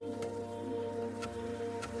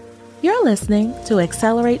You're listening to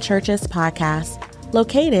Accelerate Church's podcast,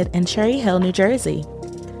 located in Cherry Hill, New Jersey.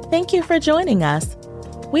 Thank you for joining us.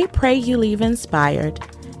 We pray you leave inspired,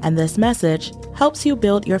 and this message helps you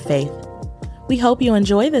build your faith. We hope you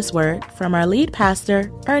enjoy this word from our lead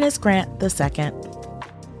pastor, Ernest Grant II.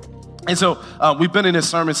 And so we've been in this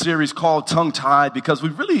sermon series called Tongue Tied because we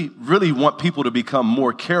really want people to become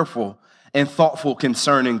more careful and thoughtful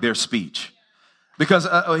concerning their speech. Because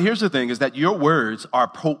here's the thing, is that your words are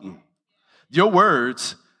potent. Your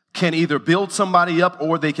words can either build somebody up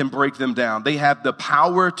or they can break them down. They have the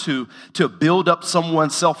power to build up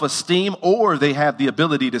someone's self-esteem, or they have the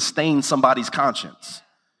ability to stain somebody's conscience.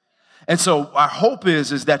 And so our hope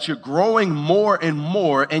is that you're growing more and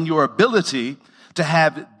more in your ability to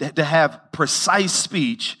have precise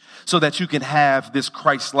speech so that you can have this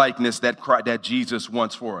Christ-likeness that Jesus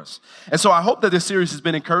wants for us. And so I hope that this series has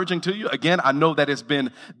been encouraging to you. Again, I know that it's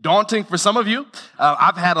been daunting for some of you.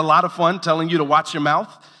 I've had a lot of fun telling you to watch your mouth,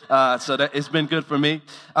 so that it's been good for me.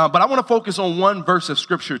 But I want to focus on one verse of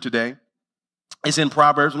Scripture today. It's in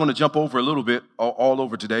Proverbs. I want to jump over a little bit all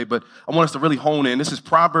over today, but I want us to really hone in. This is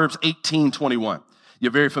Proverbs 18:21.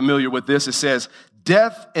 You're very familiar with this. It says,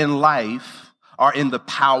 "Death and life are in the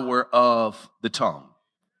power of the tongue."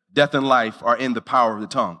 Death and life are in the power of the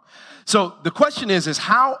tongue. So the question is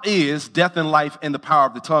how is death and life in the power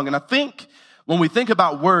of the tongue? And I think when we think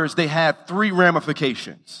about words, they have three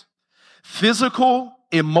ramifications: physical,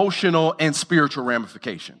 emotional, and spiritual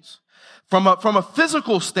ramifications. From a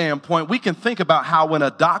physical standpoint, we can think about how when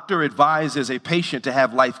a doctor advises a patient to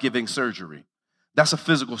have life-giving surgery, that's a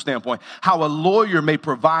physical standpoint. How a lawyer may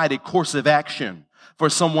provide a course of action for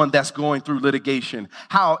someone that's going through litigation.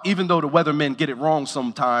 How, even though the weathermen get it wrong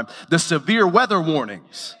sometimes, the severe weather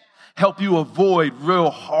warnings help you avoid real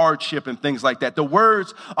hardship and things like that. The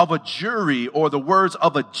words of a jury or the words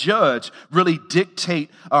of a judge really dictate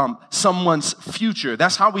someone's future.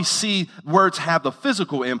 That's how we see words have the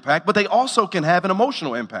physical impact, but they also can have an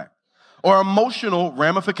emotional impact or emotional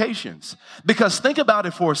ramifications. Because think about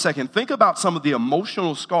it for a second. Think about some of the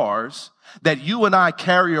emotional scars that you and I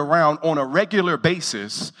carry around on a regular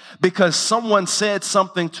basis because someone said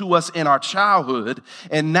something to us in our childhood,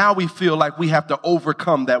 and now we feel like we have to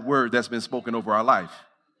overcome that word that's been spoken over our life.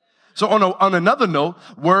 So on another note,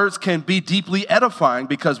 words can be deeply edifying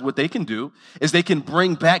because what they can do is they can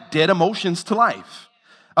bring back dead emotions to life.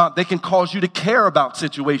 They can cause you to care about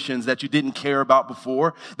situations that you didn't care about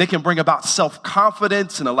before. They can bring about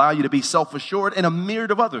self-confidence and allow you to be self-assured and a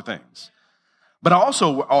myriad of other things. But I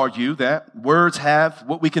also argue that words have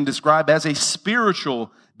what we can describe as a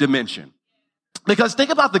spiritual dimension. Because think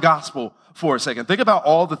about the gospel for a second. Think about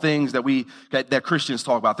all the things that Christians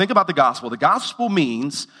talk about. Think about the gospel. The gospel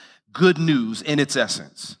means good news in its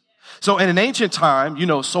essence. So in an ancient time,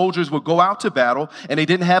 soldiers would go out to battle, and they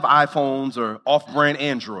didn't have iPhones or off-brand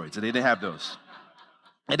Androids. They didn't have those.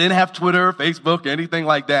 They didn't have Twitter, Facebook, anything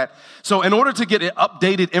like that. So in order to get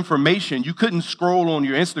updated information, you couldn't scroll on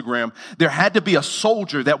your Instagram. There had to be a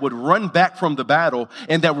soldier that would run back from the battle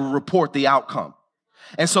and that would report the outcome.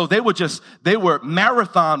 And so they were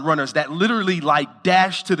marathon runners that literally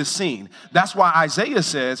dashed to the scene. That's why Isaiah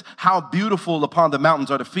says, "How beautiful upon the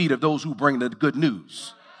mountains are the feet of those who bring the good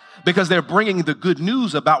news." Because they're bringing the good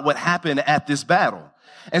news about what happened at this battle.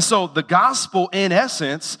 And so the gospel, in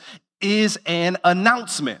essence, is an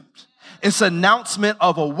announcement. It's an announcement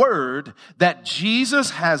of a word that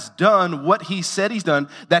Jesus has done what he said he's done,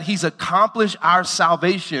 that he's accomplished our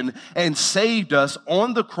salvation and saved us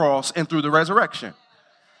on the cross and through the resurrection.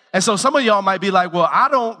 And so some of y'all might be like, "Well, I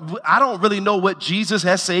don't really know what Jesus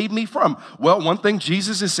has saved me from." Well, one thing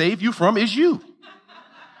Jesus has saved you from is you.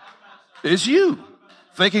 It's you.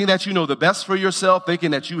 Thinking that you know the best for yourself,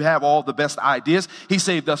 thinking that you have all the best ideas. He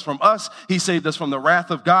saved us from us. He saved us from the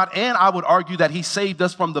wrath of God. And I would argue that he saved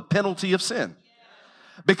us from the penalty of sin.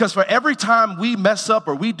 Because for every time we mess up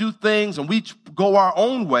or we do things and we go our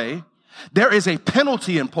own way, there is a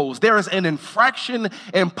penalty imposed. There is an infraction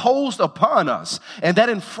imposed upon us. And that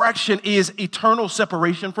infraction is eternal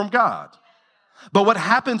separation from God. But what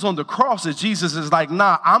happens on the cross is Jesus is like,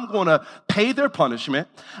 "Nah, I'm going to pay their punishment.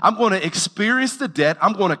 I'm going to experience the debt.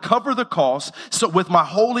 I'm going to cover the cost with my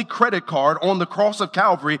holy credit card on the cross of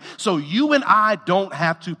Calvary so you and I don't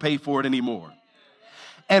have to pay for it anymore."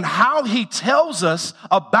 And how he tells us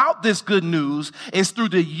about this good news is through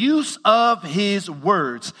the use of his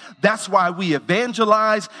words. That's why we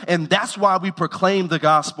evangelize, and that's why we proclaim the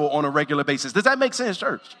gospel on a regular basis. Does that make sense,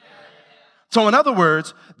 church? So in other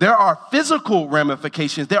words, there are physical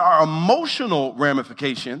ramifications, there are emotional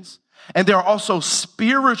ramifications, and there are also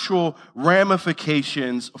spiritual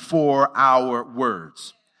ramifications for our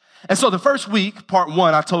words. And so the first week, part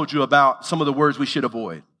 1, I told you about some of the words we should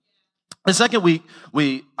avoid. The second week,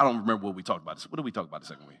 I don't remember what we talked about. What did we talk about the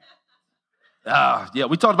second week? Yeah,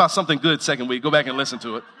 we talked about something good second week. Go back and listen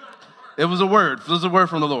to it. It was a word. It was a word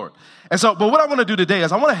from the Lord. And so, but what I want to do today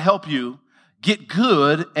is I want to help you get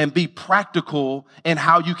good and be practical in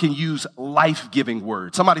how you can use life-giving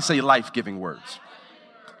words. Somebody say life-giving words.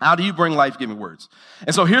 How do you bring life-giving words?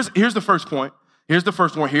 And so here's the first point. Here's the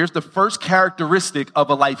first one. Here's the first characteristic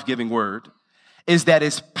of a life-giving word is that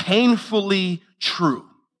it's painfully true.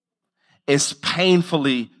 It's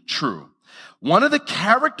painfully true. One of the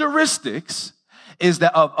characteristics is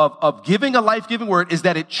that of giving a life-giving word is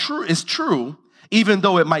that it is true even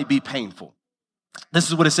though it might be painful. This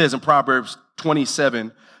is what it says in Proverbs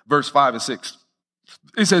 27, verse 5 and 6.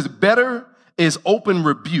 It says, better is open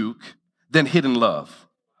rebuke than hidden love.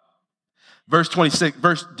 Proverbs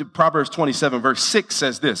 27, verse 6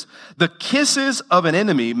 says this, the kisses of an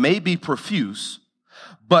enemy may be profuse,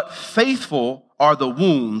 but faithful are the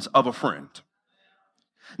wounds of a friend.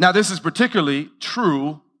 Now, this is particularly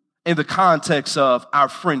true in the context of our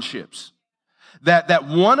friendships. That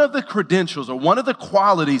one of the credentials or one of the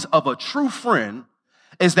qualities of a true friend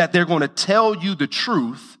is that they're going to tell you the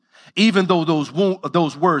truth, even though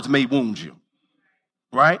those words may wound you,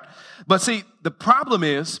 right? But see, the problem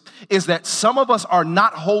is that some of us are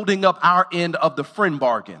not holding up our end of the friend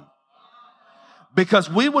bargain because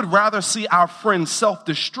we would rather see our friends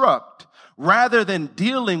self-destruct rather than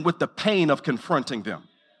dealing with the pain of confronting them.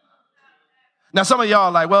 Now, some of y'all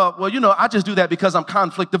are like, well, you know, I just do that because I'm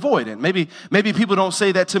conflict avoidant. Maybe people don't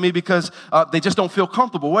say that to me because they just don't feel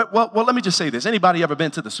comfortable. Well, let me just say this. Anybody ever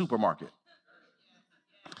been to the supermarket?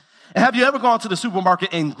 And have you ever gone to the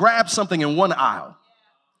supermarket and grabbed something in one aisle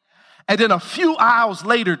and then a few aisles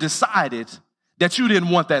later decided that you didn't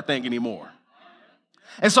want that thing anymore?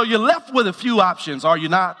 And so you're left with a few options, are you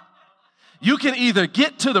not? You can either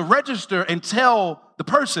get to the register and tell the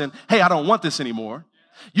person, hey, I don't want this anymore.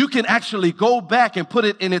 You can actually go back and put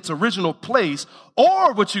it in its original place,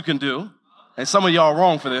 or what you can do, and some of y'all are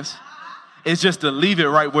wrong for this, is just to leave it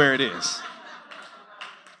right where it is.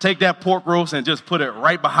 Take that pork roast and just put it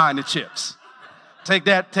right behind the chips. Take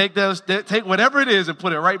whatever it is and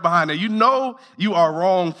put it right behind it. You know you are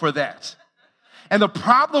wrong for that. And the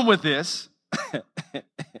problem with this,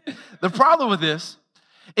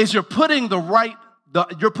 is you're putting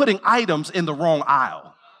items in the wrong aisle.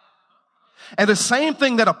 And the same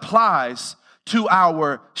thing that applies to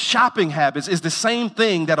our shopping habits is the same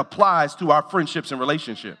thing that applies to our friendships and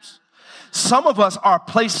relationships. Some of us are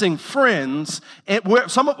placing friends let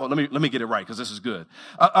me get it right because this is good.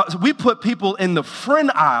 We put people in the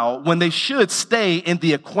friend aisle when they should stay in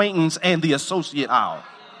the acquaintance and the associate aisle.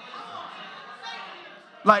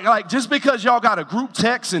 Like just because y'all got a group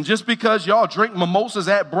text and just because y'all drink mimosas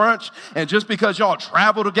at brunch and just because y'all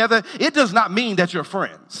travel together, it does not mean that you're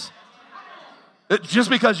friends. Just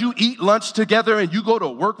because you eat lunch together and you go to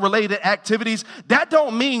work-related activities, that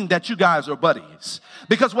don't mean that you guys are buddies.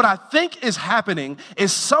 Because what I think is happening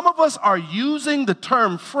is some of us are using the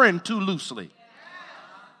term friend too loosely.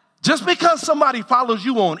 Just because somebody follows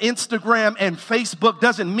you on Instagram and Facebook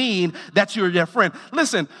doesn't mean that you're their friend.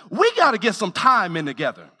 Listen, we got to get some time in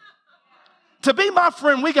together. To be my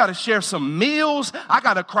friend, we got to share some meals. I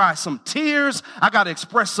got to cry some tears. I got to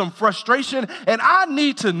express some frustration. And I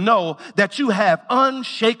need to know that you have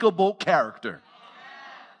unshakable character.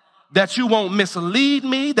 That you won't mislead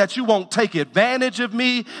me, that you won't take advantage of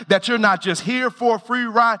me, that you're not just here for a free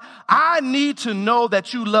ride. I need to know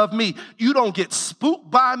that you love me. You don't get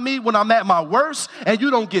spooked by me when I'm at my worst, and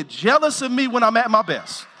you don't get jealous of me when I'm at my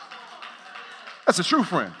best. That's a true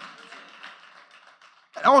friend.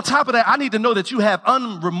 On top of that, I need to know that you have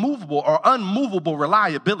unremovable or unmovable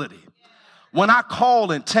reliability. When I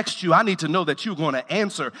call and text you, I need to know that you're going to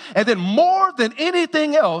answer. And then more than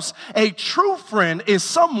anything else, a true friend is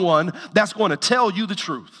someone that's going to tell you the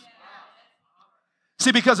truth.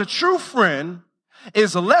 See, because a true friend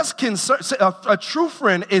is less concerned. A true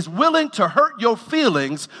friend is willing to hurt your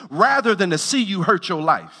feelings rather than to see you hurt your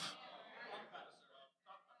life.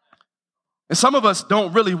 And some of us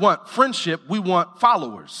don't really want friendship, we want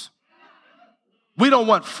followers. We don't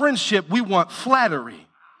want friendship, we want flattery.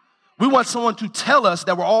 We want someone to tell us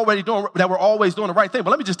that we're always doing the right thing. But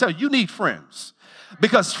let me just tell you, you need friends.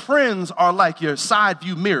 Because friends are like your side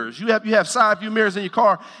view mirrors. You have side view mirrors in your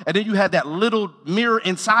car, and then you have that little mirror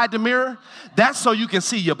inside the mirror. That's so you can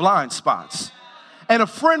see your blind spots. And a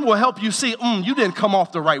friend will help you see, you didn't come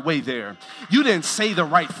off the right way there. You didn't say the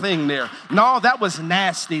right thing there. No, that was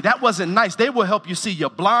nasty. That wasn't nice. They will help you see your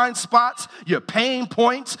blind spots, your pain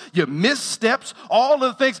points, your missteps, all of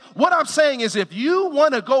the things. What I'm saying is if you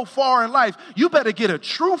want to go far in life, you better get a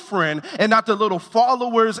true friend and not the little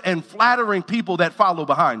followers and flattering people that follow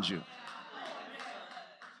behind you.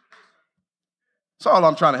 That's all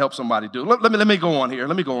I'm trying to help somebody do. Let me go on here.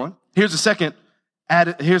 Let me go on. Here's the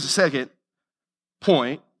second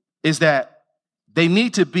point is that they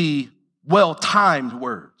need to be well-timed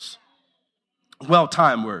words.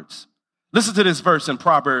 Well-timed words. Listen to this verse in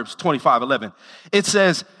Proverbs 25:11. It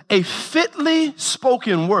says, a fitly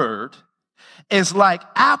spoken word is like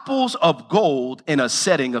apples of gold in a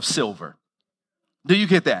setting of silver. Do you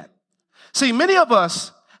get that? See, many of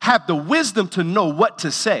us have the wisdom to know what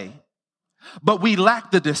to say, but we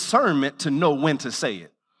lack the discernment to know when to say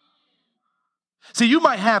it. See, you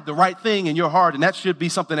might have the right thing in your heart, and that should be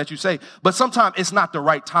something that you say, but sometimes it's not the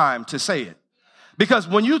right time to say it. Because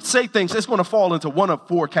when you say things, it's going to fall into one of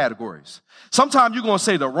four categories. Sometimes you're going to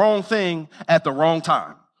say the wrong thing at the wrong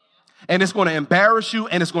time, and it's going to embarrass you,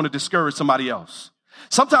 and it's going to discourage somebody else.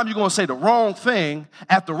 Sometimes you're going to say the wrong thing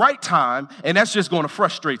at the right time, and that's just going to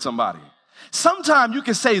frustrate somebody. Sometimes you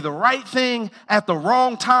can say the right thing at the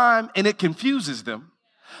wrong time, and it confuses them.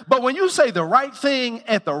 But when you say the right thing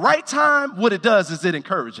at the right time, what it does is it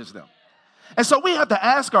encourages them. And so we have to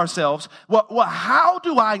ask ourselves, well, how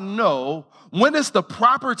do I know when is the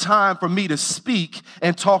proper time for me to speak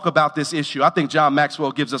and talk about this issue? I think John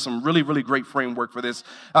Maxwell gives us some really, really great framework for this.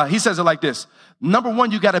 He says it like this. Number one,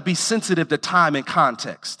 you got to be sensitive to time and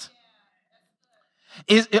context.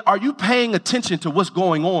 Are you paying attention to what's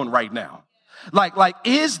going on right now? Like,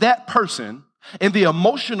 is that person in the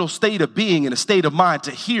emotional state of being, in a state of mind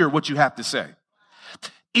to hear what you have to say?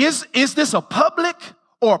 Is this a public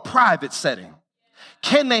or a private setting?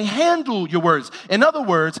 Can they handle your words? In other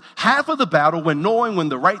words, half of the battle when knowing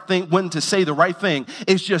when to say the right thing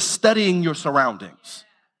is just studying your surroundings,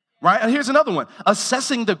 right? And here's another one,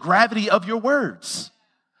 assessing the gravity of your words.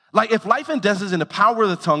 Like if life and death is in the power of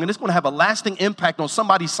the tongue and it's going to have a lasting impact on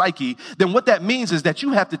somebody's psyche, then what that means is that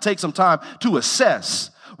you have to take some time to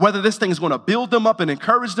assess whether this thing is going to build them up and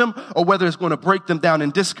encourage them or whether it's going to break them down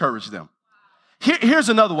and discourage them. Here's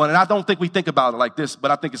another one, and I don't think we think about it like this, but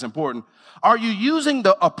I think it's important. Are you using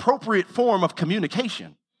the appropriate form of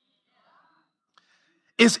communication?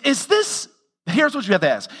 Is this, here's what you have to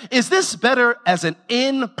ask. Is this better as an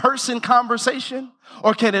in-person conversation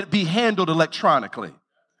or can it be handled electronically?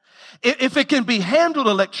 If it can be handled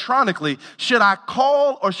electronically, should I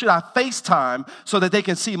call or should I FaceTime so that they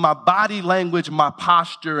can see my body language, my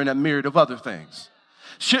posture, and a myriad of other things?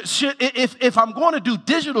 If I'm going to do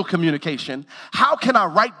digital communication, how can I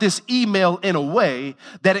write this email in a way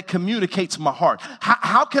that it communicates my heart?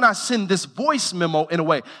 How can I send this voice memo in a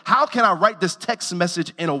way? How can I write this text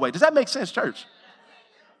message in a way? Does that make sense, church?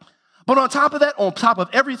 But on top of that, on top of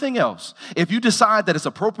everything else, if you decide that it's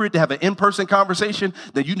appropriate to have an in-person conversation,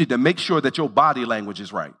 then you need to make sure that your body language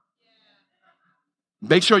is right.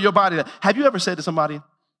 Make sure your body. Have you ever said to somebody,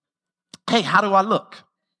 hey, how do I look?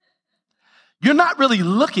 You're not really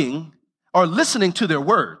looking or listening to their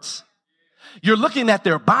words. You're looking at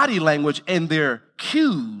their body language and their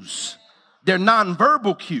cues, their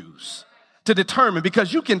nonverbal cues to determine,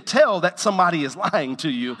 because you can tell that somebody is lying to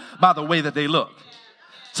you by the way that they look.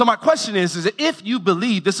 So my question is if you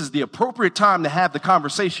believe this is the appropriate time to have the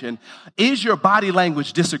conversation, is your body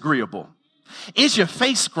language disagreeable? Is your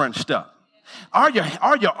face scrunched up? Are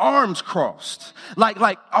your arms crossed?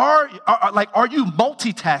 Are you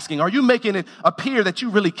multitasking? Are you making it appear that you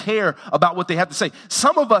really care about what they have to say?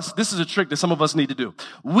 Some of us, this is a trick that some of us need to do.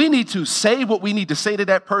 We need to say what we need to say to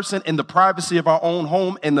that person in the privacy of our own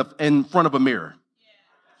home in front of a mirror.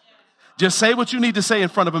 Just say what you need to say in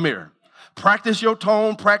front of a mirror. Practice your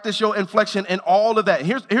tone, practice your inflection, and all of that.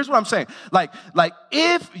 Here's what I'm saying. Like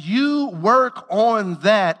if you work on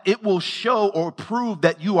that, it will show or prove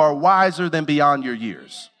that you are wiser than beyond your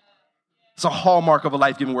years. It's a hallmark of a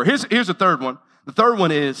life-giving word. Here's the third one. The third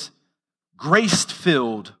one is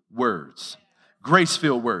grace-filled words.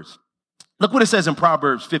 Grace-filled words. Look what it says in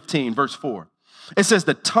Proverbs 15, verse 4. It says,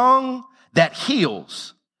 the tongue that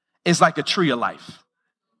heals is like a tree of life.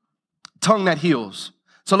 Tongue that heals.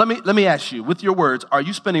 So let me ask you, with your words, are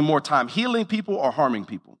you spending more time healing people or harming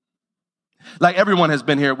people? Like everyone has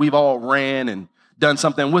been here, we've all ran and done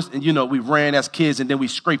something. We ran as kids and then we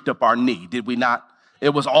scraped up our knee, did we not? It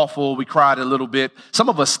was awful. We cried a little bit. Some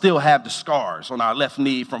of us still have the scars on our left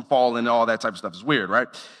knee from falling and all that type of stuff. It's weird, right?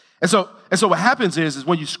 And so what happens is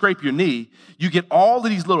when you scrape your knee, you get all of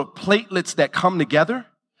these little platelets that come together.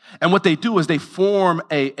 And what they do is they form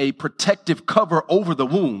a protective cover over the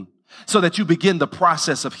wound so that you begin the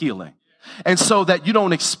process of healing. And so that you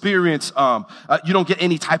don't experience, you don't get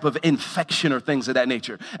any type of infection or things of that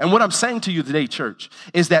nature. And what I'm saying to you today, church,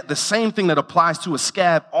 is that the same thing that applies to a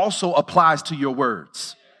scab also applies to your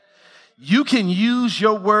words. You can use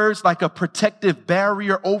your words like a protective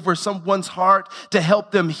barrier over someone's heart to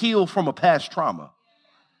help them heal from a past trauma.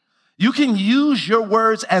 You can use your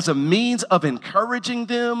words as a means of encouraging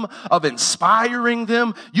them, of inspiring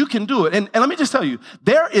them. You can do it. And let me just tell you,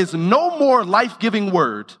 there is no more life-giving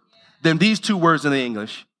word than these two words in the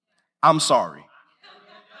English. I'm sorry.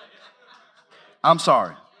 I'm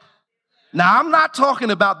sorry. Now, I'm not talking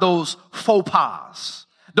about those faux pas,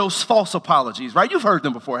 those false apologies, right? You've heard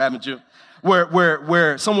them before, haven't you?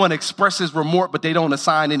 Where someone expresses remorse, but they don't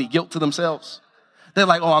assign any guilt to themselves. They're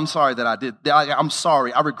like, oh, I'm sorry that I did. I'm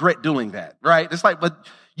sorry. I regret doing that, right? It's like, but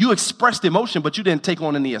you expressed emotion, but you didn't take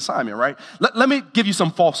on any assignment, right? Let me give you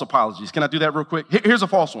some false apologies. Can I do that real quick? Here's a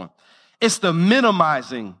false one. It's the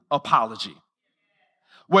minimizing apology,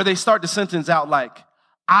 where they start the sentence out like,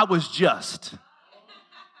 I was just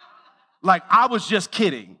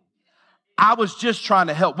kidding. I was just trying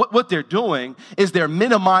to help. What they're doing is they're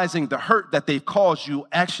minimizing the hurt that they've caused you,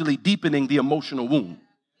 actually deepening the emotional wound.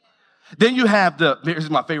 Then you have here's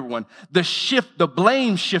my favorite one, the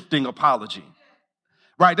blame shifting apology,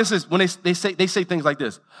 right? This is when they say things like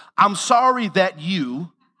this. I'm sorry that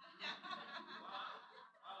you,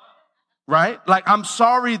 right? Like, I'm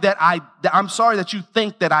sorry that you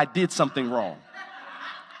think that I did something wrong.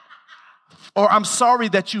 Or I'm sorry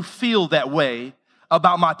that you feel that way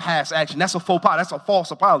about my past action. That's a faux pas. That's a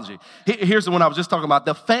false apology. Here's the one I was just talking about,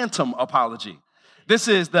 the phantom apology. This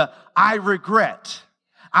is the I regret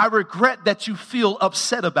that you feel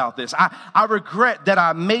upset about this. I regret that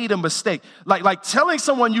I made a mistake. Like telling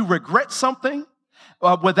someone you regret something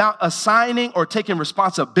without assigning or taking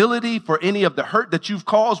responsibility for any of the hurt that you've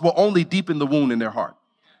caused will only deepen the wound in their heart.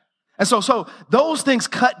 And so those things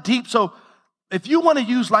cut deep. So if you want to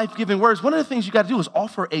use life-giving words, one of the things you got to do is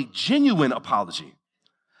offer a genuine apology.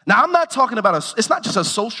 Now, I'm not talking about it's not just a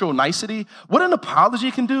social nicety. What an apology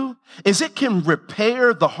can do is it can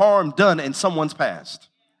repair the harm done in someone's past.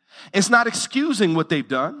 It's not excusing what they've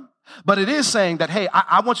done, but it is saying that, hey,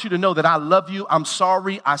 I want you to know that I love you. I'm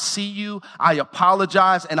sorry. I see you. I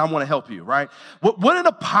apologize, and I want to help you, right? What an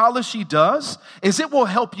apology does is it will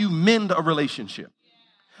help you mend a relationship.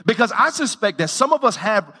 Because I suspect that some of us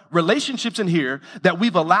have relationships in here that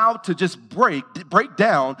we've allowed to just break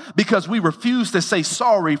down because we refuse to say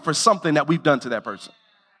sorry for something that we've done to that person.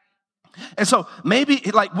 And so maybe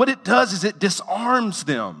like what it does is it disarms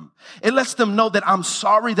them. It lets them know that I'm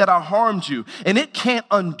sorry that I harmed you. And it can't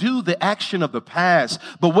undo the action of the past.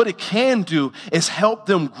 But what it can do is help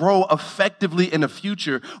them grow effectively in the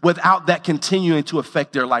future without that continuing to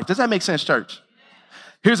affect their life. Does that make sense, church?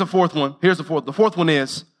 Here's a fourth one. The fourth one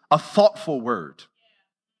is a thoughtful word.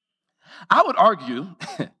 I would argue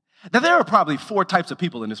that there are probably 4 types of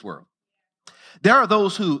people in this world. There are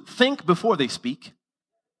those who think before they speak,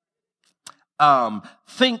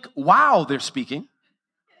 think while they're speaking,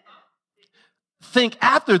 think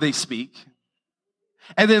after they speak,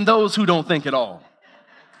 and then those who don't think at all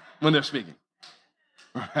when they're speaking.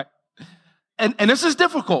 Right? And this is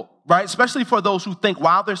difficult, right? Especially for those who think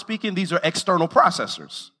while they're speaking. These are external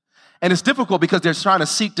processors. And it's difficult because they're trying to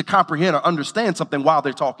seek to comprehend or understand something while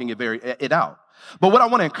they're talking it out. But what I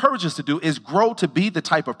want to encourage us to do is grow to be the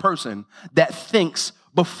type of person that thinks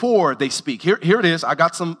before they speak. Here it is. I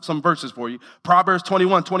got some verses for you. Proverbs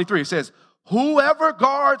 21:23. It says, whoever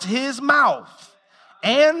guards his mouth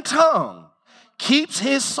and tongue keeps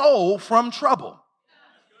his soul from trouble.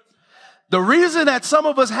 The reason that some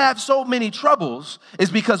of us have so many troubles is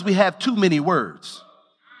because we have too many words.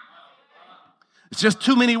 It's just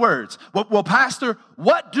too many words. Well, Pastor,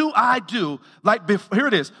 what do I do? Here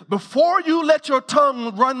it is. Before you let your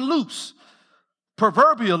tongue run loose,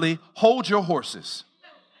 proverbially, hold your horses.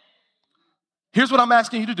 Here's what I'm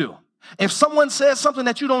asking you to do. If someone says something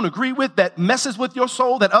that you don't agree with, that messes with your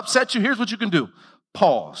soul, that upsets you, here's what you can do.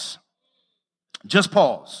 Pause. Just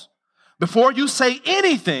pause. Before you say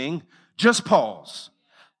anything, just pause.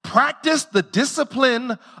 Practice the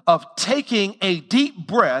discipline of taking a deep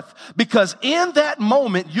breath, because in that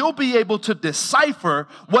moment, you'll be able to decipher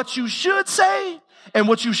what you should say and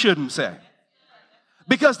what you shouldn't say.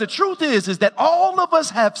 Because the truth is that all of us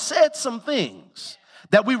have said some things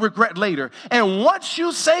that we regret later. And once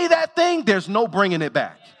you say that thing, there's no bringing it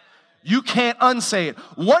back. You can't unsay it.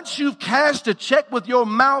 Once you've cashed a check with your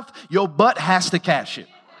mouth, your butt has to cash it.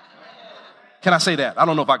 Can I say that? I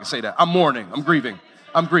don't know if I can say that. I'm mourning. I'm grieving.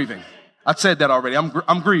 I said that already.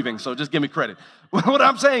 I'm grieving, so just give me credit. What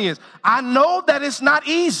I'm saying is, I know that it's not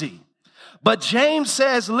easy, but James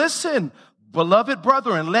says, listen, beloved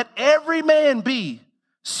brethren, let every man be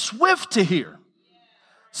swift to hear,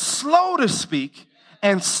 slow to speak,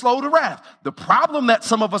 and slow to wrath. The problem that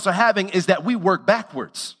some of us are having is that we work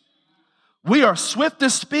backwards. We are swift to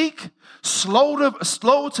speak, slow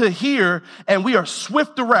to hear, and we are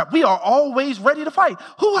swift to wrath. We are always ready to fight.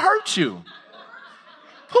 Who hurt you?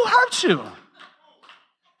 Who hurt you?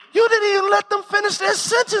 You didn't even let them finish their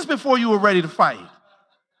sentence before you were ready to fight.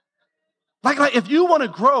 Like if you want to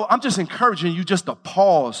grow, I'm just encouraging you just to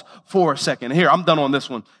pause for a second. Here, I'm done on this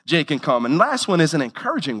one. Jay can come. And last one is an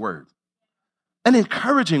encouraging word. An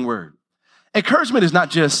encouraging word. Encouragement is not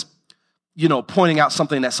just, pointing out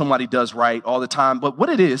something that somebody does right all the time, but what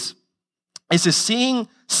it is just seeing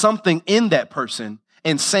something in that person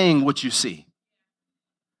and saying what you see.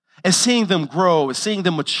 And seeing them grow, and seeing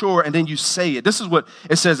them mature, and then you say it. This is what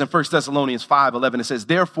it says in 1 Thessalonians 5:11. It says,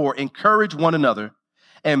 therefore, encourage one another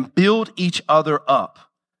and build each other up,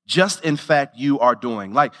 just in fact you are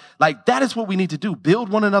doing. Like that is what we need to do, build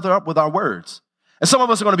one another up with our words. And some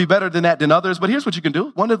of us are going to be better than that than others, but here's what you can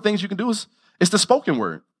do. One of the things you can do is the spoken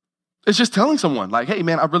word. It's just telling someone like, hey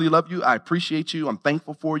man, I really love you. I appreciate you. I'm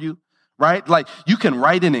thankful for you, right? Like you can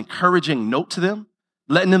write an encouraging note to them,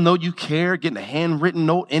 letting them know you care, getting a handwritten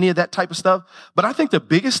note, any of that type of stuff. But I think the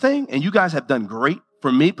biggest thing, and you guys have done great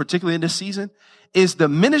for me, particularly in this season, is the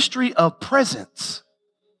ministry of presence.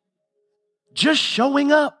 Just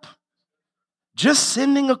showing up, just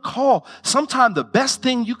sending a call. Sometimes the best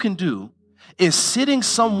thing you can do is sitting with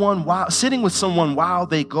someone while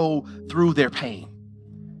they go through their pain,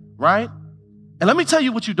 right? And let me tell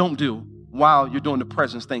you what you don't do while you're doing the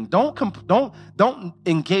presence thing. Don't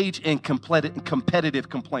engage in competitive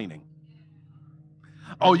complaining.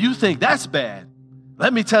 Oh, you think that's bad?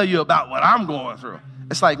 Let me tell you about what I'm going through.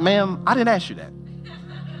 It's like, ma'am, I didn't ask you that.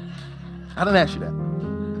 I didn't ask you that.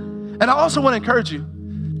 And I also want to encourage you,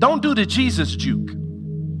 don't do the Jesus juke.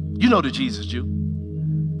 You know the Jesus juke.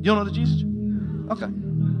 You don't know the Jesus juke? Okay.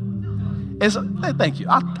 Thank you.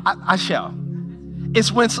 I shall.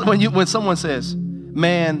 It's when someone says,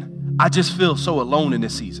 man, I just feel so alone in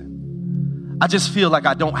this season. I just feel like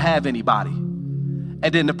I don't have anybody.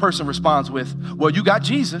 And then the person responds with, well, you got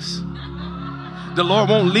Jesus. The Lord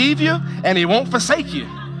won't leave you and he won't forsake you.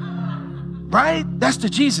 Right? That's the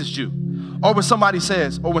Jesus juke. Or when somebody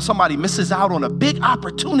says, or when somebody misses out on a big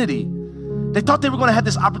opportunity, they thought they were going to have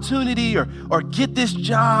this opportunity or get this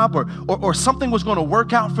job or something was going to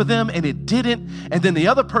work out for them and it didn't. And then the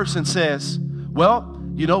other person says, well,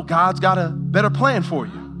 God's got a better plan for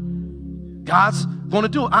you. God's going to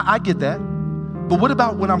do it. I get that. But what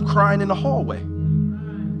about when I'm crying in the hallway?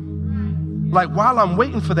 Like while I'm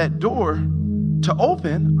waiting for that door to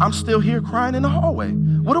open, I'm still here crying in the hallway.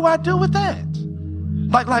 What do I do with that?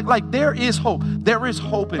 Like there is hope. There is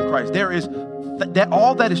hope in Christ. There is that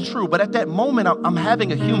all that is true. But at that moment, I'm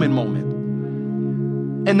having a human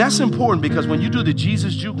moment. And that's important because when you do the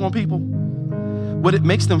Jesus juke on people, what it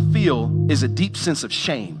makes them feel is a deep sense of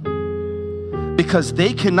shame because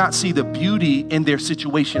they cannot see the beauty in their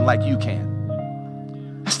situation like you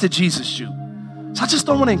can. That's the Jesus juke. So I just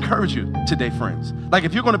don't want to encourage you today, friends. Like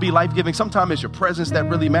if you're going to be life-giving, sometimes it's your presence that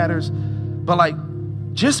really matters. But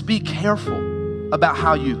just be careful about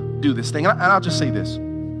how you do this thing. And I'll just say this.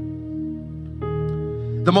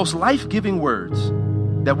 The most life-giving words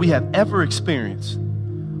that we have ever experienced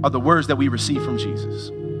are the words that we receive from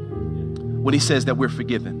Jesus. When he says that we're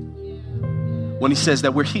forgiven. When he says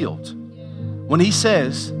that we're healed. When he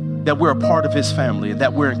says that we're a part of his family and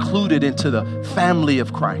that we're included into the family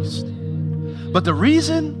of Christ. But the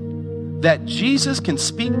reason that Jesus can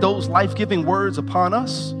speak those life-giving words upon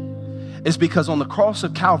us is because on the cross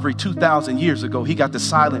of Calvary 2,000 years ago, he got the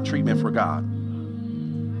silent treatment for God.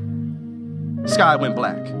 Sky went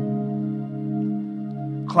black.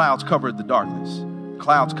 Clouds covered the darkness.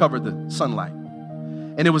 Clouds covered the sunlight.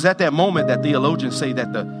 And it was at that moment that theologians say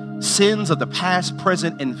that the sins of the past,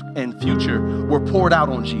 present, and future were poured out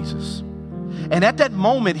on Jesus. And at that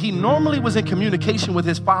moment, he normally was in communication with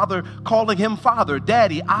his Father, calling him Father,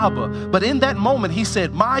 Daddy, Abba. But in that moment, he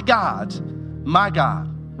said, my God,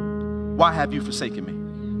 why have you forsaken me?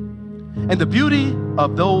 And the beauty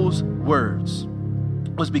of those words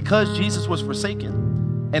was because Jesus was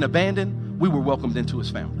forsaken and abandoned, we were welcomed into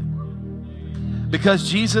his family. Because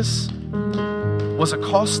Jesus was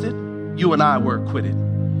accosted, you and I were acquitted.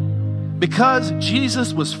 Because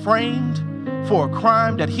Jesus was framed for a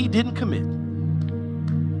crime that he didn't commit,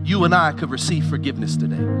 you and I could receive forgiveness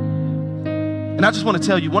today. And I just want to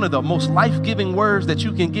tell you, one of the most life-giving words that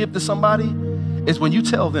you can give to somebody is when you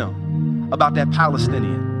tell them about that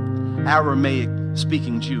Palestinian,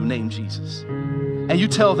 Aramaic-speaking Jew named Jesus. And you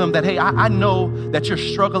tell them that, hey, I know that you're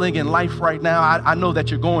struggling in life right now. I know that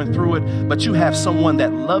you're going through it, but you have someone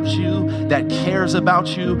that loves you, that cares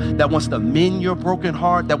about you, that wants to mend your broken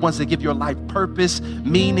heart, that wants to give your life purpose,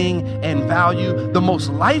 meaning, and value. The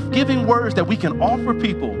most life-giving words that we can offer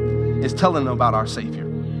people is telling them about our Savior.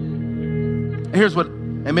 And here's what,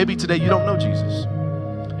 and maybe today you don't know Jesus.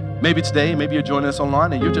 Maybe today, maybe you're joining us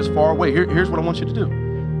online and you're just far away. Here's what I want you to do.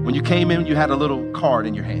 When you came in, you had a little card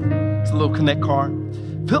in your hand. It's a little Connect card.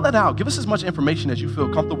 Fill it out. Give us as much information as you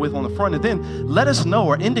feel comfortable with on the front, and then let us know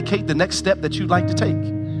or indicate the next step that you'd like to take.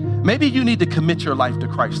 Maybe you need to commit your life to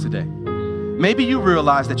Christ today. Maybe you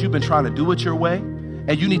realize that you've been trying to do it your way,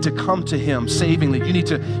 and you need to come to Him savingly. You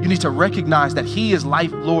need to recognize that He is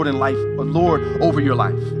life, Lord, and life, Lord over your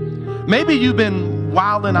life. Maybe you've been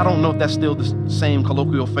wilding. I don't know if that's still the same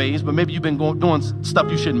colloquial phase, but maybe you've been doing stuff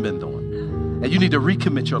you shouldn't have been doing, and you need to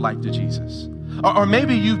recommit your life to Jesus. Or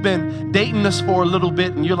maybe you've been dating us for a little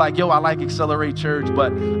bit and you're like, yo, I like Accelerate Church,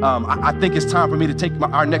 but I think it's time for me to take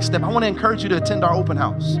our next step. I want to encourage you to attend our open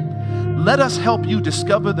house. Let us help you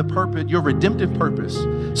discover the purpose, your redemptive purpose,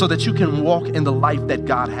 so that you can walk in the life that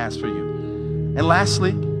God has for you. And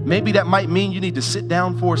lastly, maybe that might mean you need to sit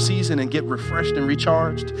down for a season and get refreshed and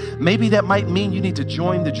recharged. Maybe that might mean you need to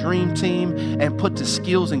join the dream team and put the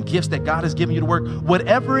skills and gifts that God has given you to work.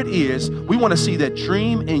 Whatever it is, we want to see that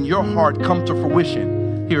dream in your heart come to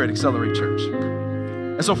fruition here at Accelerate Church.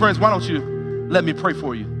 And so, friends, why don't you let me pray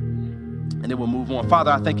for you, and then we'll move on.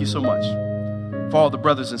 Father, I thank you so much for all the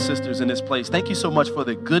brothers and sisters in this place. Thank you so much for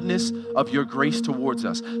the goodness of your grace towards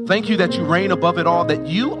us. Thank you that you reign above it all, that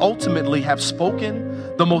you ultimately have spoken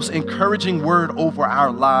the most encouraging word over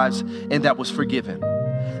our lives, and that was forgiven.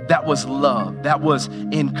 That was love. That was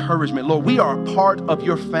encouragement. Lord, we are a part of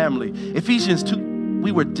your family. Ephesians 2,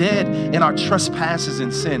 we were dead in our trespasses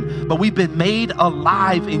and sin, but we've been made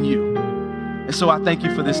alive in you. And so I thank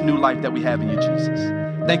you for this new life that we have in you, Jesus.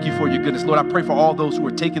 Thank you for your goodness. Lord, I pray for all those who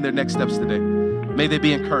are taking their next steps today. May they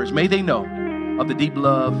be encouraged. May they know of the deep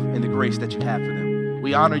love and the grace that you have for them.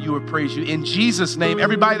 We honor you and praise you. In Jesus' name,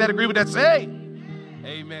 everybody that agree with that, say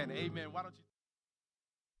amen. Amen. Why don't you